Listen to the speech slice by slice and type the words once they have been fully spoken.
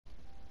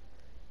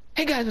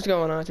Hey guys, what's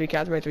going on? It's me,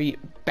 Karud,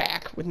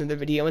 back with another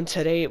video, and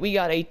today we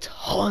got a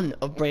ton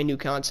of brand new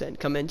content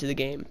come into the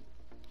game.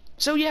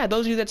 So yeah,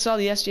 those of you that saw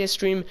the SDS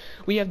stream,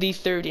 we have the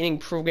third inning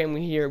program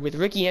here with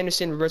Ricky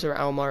Anderson, Roberto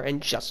Alomar,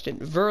 and Justin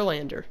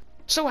Verlander.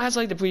 So as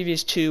like the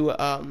previous two,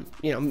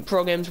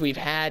 programs we've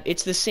had,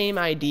 it's the same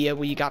idea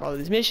where you got all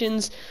these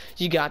missions,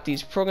 you got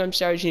these program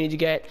stars you need to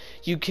get,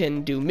 you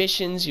can do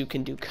missions, you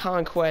can do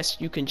conquest,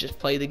 you can just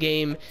play the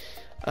game,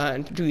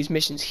 and do these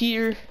missions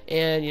here,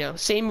 and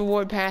same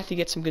reward path, you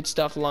get some good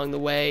stuff along the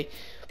way.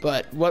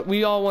 But what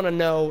we all want to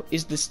know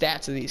is the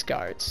stats of these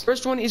cards.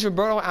 First one is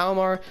Roberto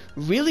Alomar.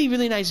 Really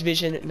nice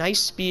vision, nice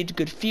speed,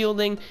 good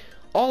fielding.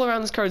 All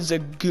around, this card is a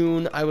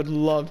goon. I would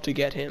love to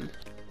get him.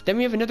 Then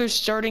we have another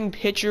starting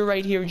pitcher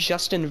right here,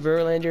 Justin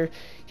Verlander.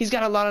 He's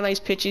got a lot of nice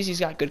pitches.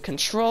 He's got good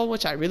control,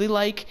 which I really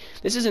like.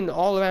 This is an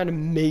all-around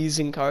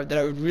amazing card that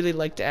I would really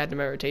like to add to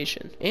my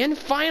rotation. And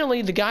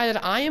finally, the guy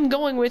that I am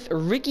going with,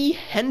 Ricky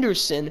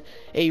Henderson,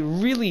 a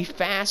really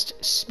fast,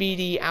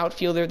 speedy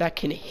outfielder that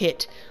can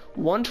hit.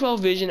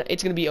 112 vision.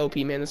 It's going to be OP,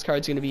 man. This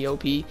card's going to be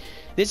OP.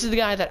 This is the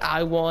guy that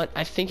I want.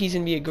 I think he's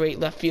going to be a great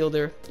left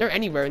fielder, or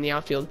anywhere in the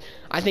outfield.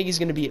 I think he's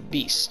going to be a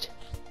beast.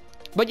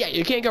 But yeah,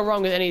 you can't go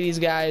wrong with any of these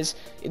guys.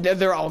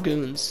 They're all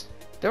goons.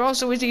 There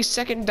also is a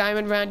second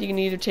diamond round. You can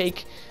either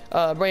take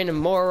Brandon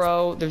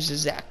Morrow, there's a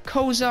Zach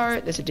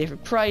Cozart, there's a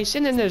David Price,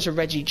 and then there's a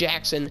Reggie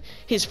Jackson,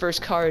 his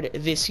first card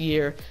this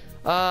year.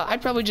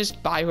 I'd probably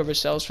just buy whoever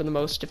sells for the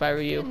most if I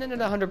were you. And then at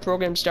 100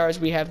 program stars,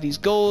 we have these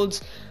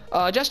golds.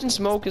 Justin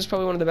Smoke is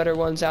probably one of the better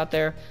ones out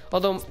there.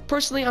 Although,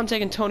 personally, I'm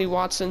taking Tony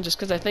Watson just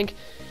because I think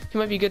he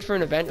might be good for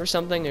an event or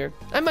something. Or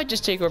I might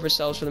just take whoever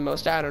sells for the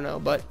most. I don't know.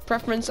 But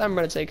preference, I'm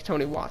going to take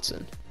Tony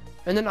Watson.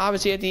 And then,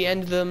 obviously, at the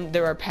end of them,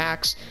 there are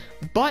packs.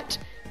 But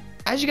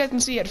as you guys can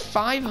see, at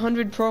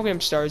 500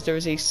 program stars, there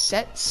is a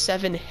set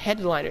 7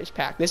 headliners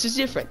pack. This is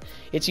different.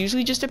 It's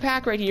usually just a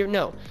pack right here.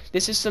 No,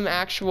 this is some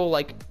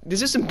actual,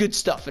 this is some good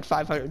stuff at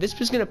 500. This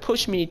is going to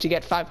push me to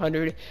get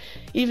 500,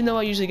 even though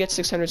I usually get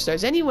 600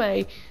 stars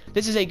anyway.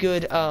 This is a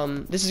good,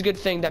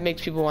 thing that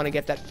makes people want to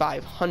get that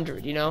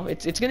 500.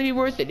 It's going to be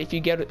worth it if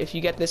you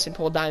get this and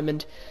pull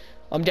diamond.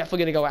 I'm definitely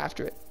going to go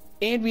after it.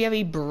 And we have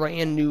a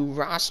brand new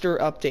roster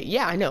update.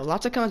 Yeah, I know,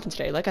 lots of content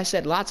today. Like I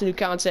said, lots of new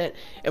content.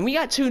 And we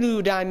got 2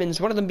 new diamonds,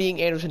 one of them being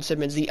Andrelton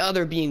Simmons, the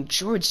other being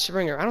George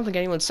Springer. I don't think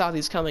anyone saw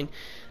these coming.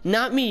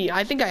 Not me.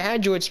 I think I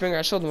had George Springer.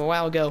 I sold him a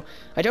while ago.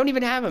 I don't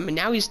even have him, and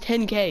now he's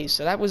 10K.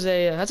 So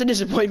that's a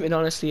disappointment,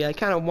 honestly. I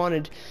kind of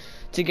wanted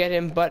to get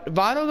him. But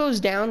Votto goes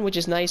down, which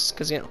is nice,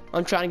 because,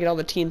 I'm trying to get all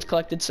the teams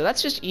collected. So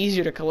that's just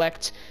easier to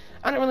collect.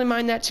 I don't really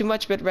mind that too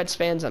much, but Reds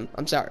fans,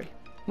 I'm sorry.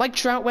 Mike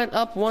Trout went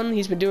up 1.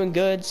 He's been doing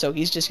good, so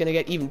he's just going to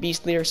get even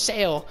beastlier.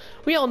 Sale,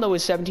 we all know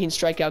his 17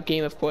 strikeout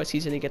game. Of course,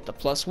 he's going to get the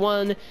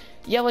 +1.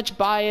 Yelich,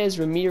 Baez,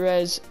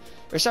 Ramirez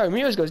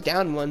goes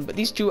down 1, but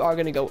these two are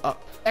going to go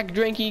up. Zach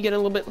Greinke getting a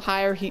little bit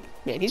higher.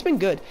 He's been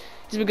good.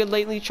 He's been good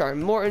lately.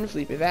 Charlie Morton,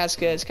 Felipe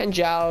Vasquez, Ken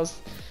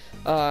Giles.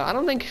 I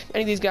don't think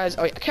any of these guys.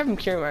 Oh yeah, Kevin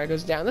Kiermaier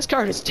goes down. This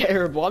card is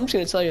terrible. I'm just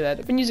going to tell you that.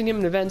 I've been using him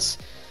in events.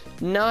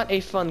 Not a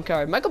fun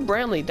card. Michael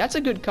Brantley, that's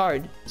a good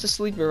card. It's a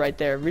sleeper right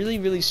there.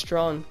 Really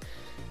strong.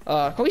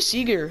 Corey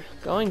Seager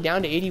going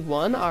down to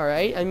 81.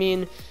 Alright, I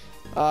mean,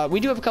 we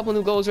do have a couple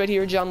new goals right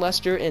here, John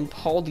Lester and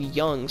Paul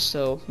DeYoung,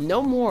 so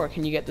no more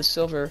can you get the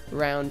silver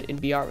round in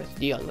BR with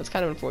DeYoung. That's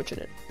kind of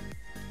unfortunate.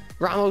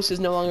 Ramos is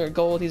no longer a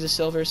gold, he's a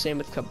silver, same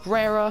with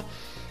Cabrera.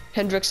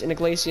 Hendricks and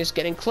Iglesias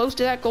getting close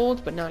to that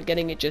gold, but not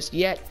getting it just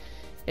yet.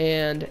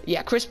 And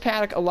yeah, Chris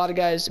Paddock, a lot of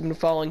guys have been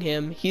following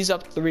him. He's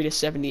up 3 to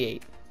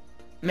 78.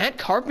 Matt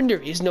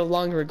Carpenter is no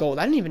longer a gold.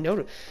 I didn't even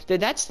know that.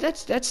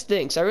 That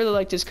stinks. I really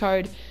like this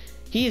card.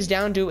 He is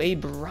down to a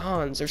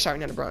bronze, or sorry,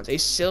 not a bronze, a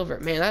silver.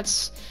 Man,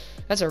 that's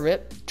a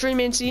rip. Trey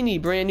Mancini,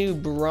 brand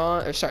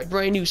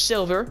new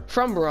silver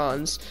from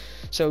bronze.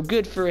 So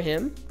good for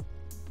him.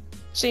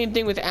 Same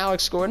thing with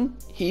Alex Gordon.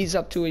 He's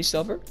up to a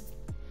silver.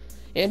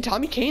 And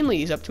Tommy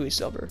Kahnle is up to a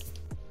silver.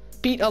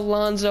 Pete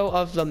Alonso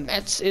of the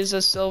Mets is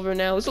a silver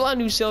now. There's a lot of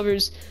new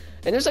silvers,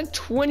 and there's like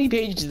 20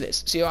 pages of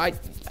this. So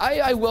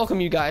I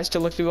welcome you guys to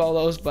look through all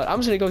those, but I'm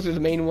just gonna go through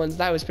the main ones.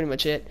 That was pretty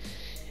much it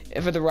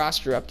for the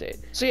roster update.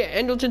 So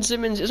yeah, Andrelton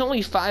Simmons is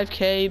only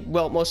 5K,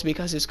 well, mostly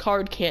because his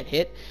card can't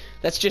hit.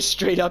 That's just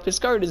straight up. His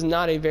card is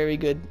not a very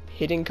good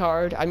hitting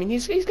card. I mean,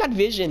 he's got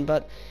vision,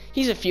 but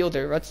he's a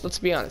fielder. Let's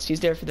be honest. He's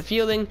there for the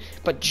fielding.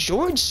 But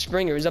George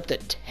Springer is up to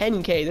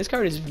 10K. This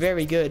card is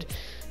very good.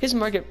 His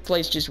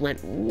marketplace just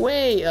went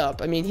way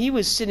up. I mean, he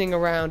was sitting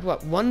around,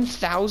 what,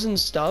 1,000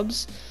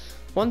 stubs?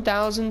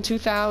 1,000,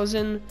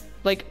 2,000?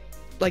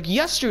 Like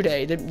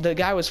yesterday, the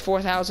guy was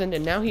 4,000,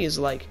 and now he is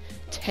like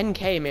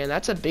 10K, man.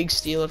 That's a big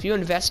steal. If you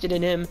invested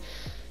in him,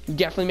 you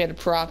definitely made a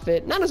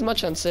profit. Not as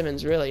much on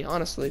Simmons, really,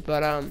 honestly,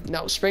 but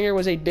no, Springer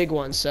was a big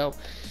one. So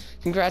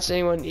congrats to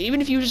anyone,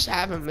 even if you just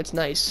have them, it's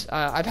nice.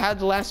 I've had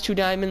the last 2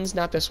 diamonds,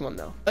 not this one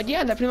though. But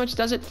yeah, that pretty much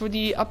does it for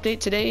the update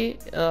today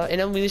in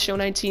MLB The Show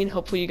 19.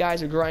 Hopefully you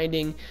guys are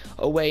grinding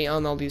away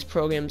on all these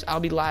programs. I'll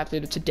be live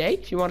later today.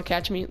 If you want to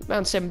catch me,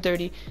 around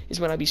 7:30 is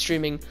when I'll be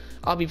streaming.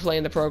 I'll be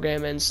playing the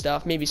program and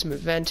stuff, maybe some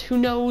event, who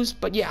knows.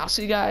 But yeah, I'll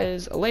see you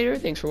guys later.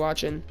 Thanks for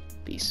watching.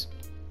 Peace.